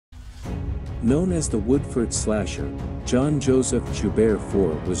Known as the Woodford Slasher, Joseph Joubert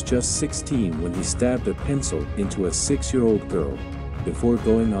IV was just 16 when he stabbed a pencil into a 6-year-old girl, before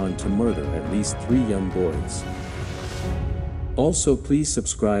going on to murder at least 3 young boys. Also, please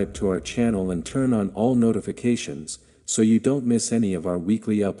subscribe to our channel and turn on all notifications, so you don't miss any of our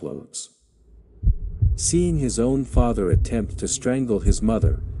weekly uploads. Seeing his own father attempt to strangle his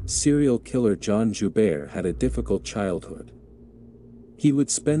mother, serial killer Joubert had a difficult childhood. He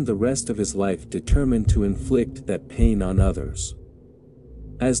would spend the rest of his life determined to inflict that pain on others.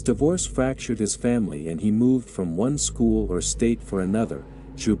 As divorce fractured his family and he moved from one school or state for another,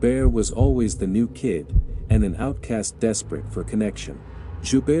 Joubert was always the new kid, and an outcast desperate for connection.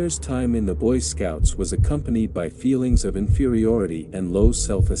 Joubert's time in the Boy Scouts was accompanied by feelings of inferiority and low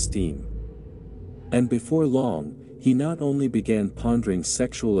self-esteem. And before long, he not only began pondering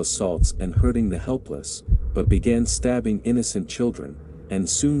sexual assaults and hurting the helpless, but began stabbing innocent children, and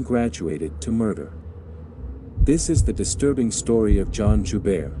soon graduated to murder. This is the disturbing story of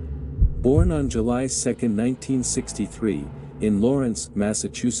Joubert. Born on July 2, 1963, in Lawrence,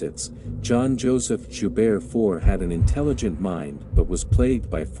 Massachusetts, Joseph Joubert IV had an intelligent mind but was plagued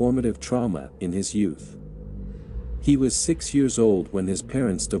by formative trauma in his youth. He was 6 years old when his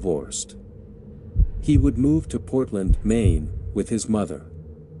parents divorced. He would move to Portland, Maine, with his mother.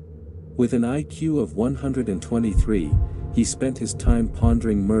 With an IQ of 123, he spent his time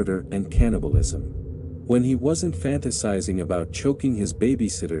pondering murder and cannibalism. When he wasn't fantasizing about choking his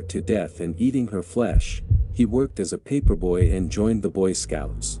babysitter to death and eating her flesh, he worked as a paperboy and joined the Boy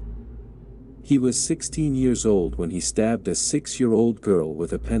Scouts. He was 16 years old when he stabbed a 6-year-old girl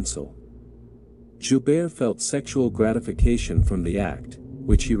with a pencil. Joubert felt sexual gratification from the act,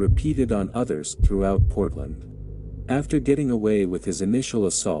 which he repeated on others throughout Portland. After getting away with his initial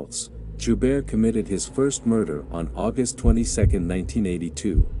assaults, Joubert committed his first murder on August 22,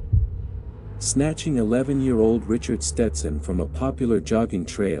 1982. Snatching 11-year-old Richard Stetson from a popular jogging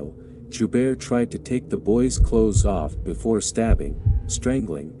trail, Joubert tried to take the boy's clothes off before stabbing,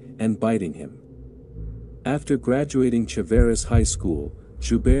 strangling, and biting him. After graduating Chaveras High School,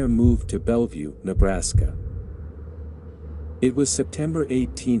 Joubert moved to Bellevue, Nebraska. It was September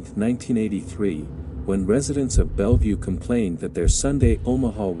 18, 1983, when residents of Bellevue complained that their Sunday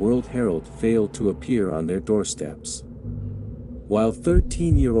Omaha World Herald failed to appear on their doorsteps. While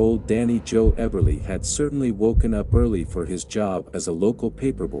 13-year-old Danny Joe Eberly had certainly woken up early for his job as a local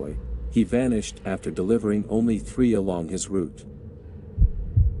paperboy, he vanished after delivering only 3 along his route.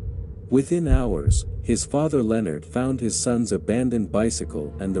 Within hours, his father Leonard found his son's abandoned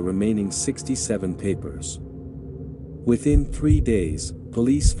bicycle and the remaining 67 papers. Within 3 days,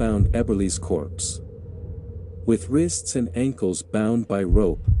 police found Eberly's corpse. With wrists and ankles bound by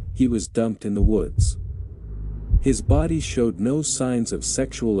rope, he was dumped in the woods. His body showed no signs of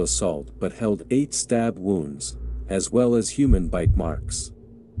sexual assault but held 8 stab wounds, as well as human bite marks.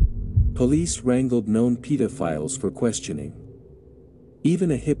 Police wrangled known pedophiles for questioning. Even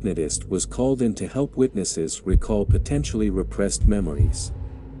a hypnotist was called in to help witnesses recall potentially repressed memories.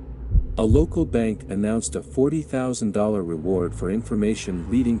 A local bank announced a $40,000 reward for information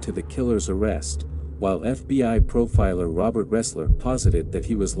leading to the killer's arrest, while FBI profiler Robert Ressler posited that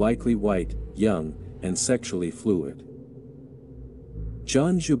he was likely white, young, and sexually fluid.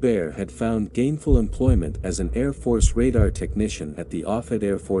 Joubert had found gainful employment as an Air Force radar technician at the Offutt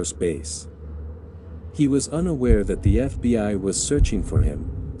Air Force Base. He was unaware that the FBI was searching for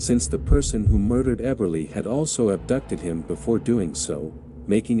him, since the person who murdered Eberly had also abducted him before doing so,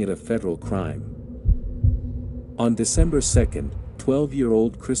 making it a federal crime. On December 2,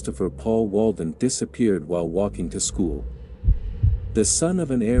 12-year-old Christopher Paul Walden disappeared while walking to school. The son of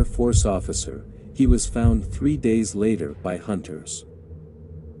an Air Force officer, he was found 3 days later by hunters.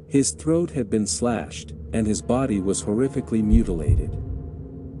 His throat had been slashed, and his body was horrifically mutilated.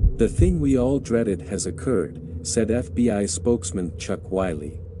 "The thing we all dreaded has occurred," said FBI spokesman Chuck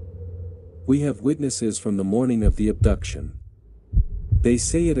Wiley. "We have witnesses from the morning of the abduction. They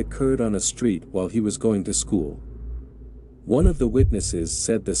say it occurred on a street while he was going to school." One of the witnesses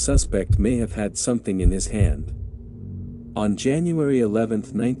said the suspect may have had something in his hand. On January 11,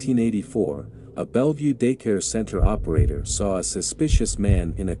 1984, a Bellevue daycare center operator saw a suspicious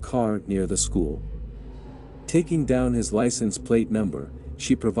man in a car near the school. Taking down his license plate number,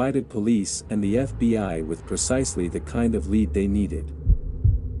 she provided police and the FBI with precisely the kind of lead they needed.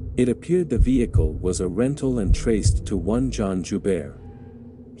 It appeared the vehicle was a rental and traced to one Joubert.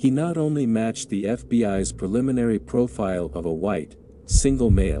 He not only matched the FBI's preliminary profile of a white,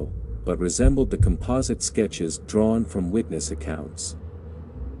 single male, but resembled the composite sketches drawn from witness accounts.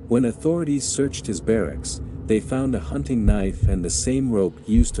 When authorities searched his barracks, they found a hunting knife and the same rope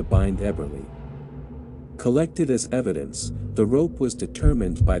used to bind Eberly. Collected as evidence, the rope was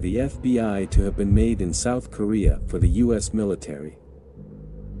determined by the FBI to have been made in South Korea for the U.S. military.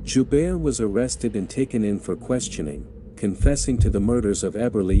 Joubert was arrested and taken in for questioning, confessing to the murders of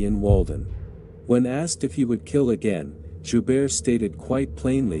Eberly and Walden. When asked if he would kill again, Joubert stated quite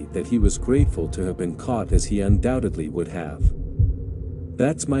plainly that he was grateful to have been caught, as he undoubtedly would have.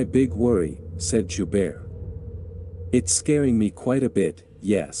 "That's my big worry," said Joubert. "It's scaring me quite a bit,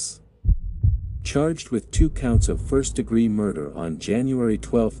 yes." Charged with 2 counts of first-degree murder on January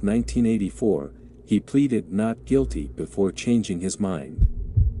 12, 1984, he pleaded not guilty before changing his mind.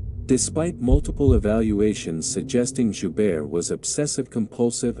 Despite multiple evaluations suggesting Joubert was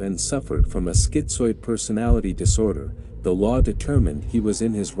obsessive-compulsive and suffered from a schizoid personality disorder, the law determined he was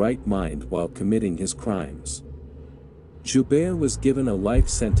in his right mind while committing his crimes. Joubert was given a life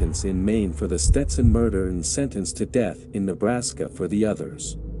sentence in Maine for the Stetson murder and sentenced to death in Nebraska for the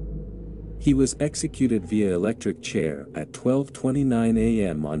others. He was executed via electric chair at 12:29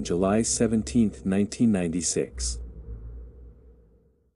 a.m. on July 17, 1996.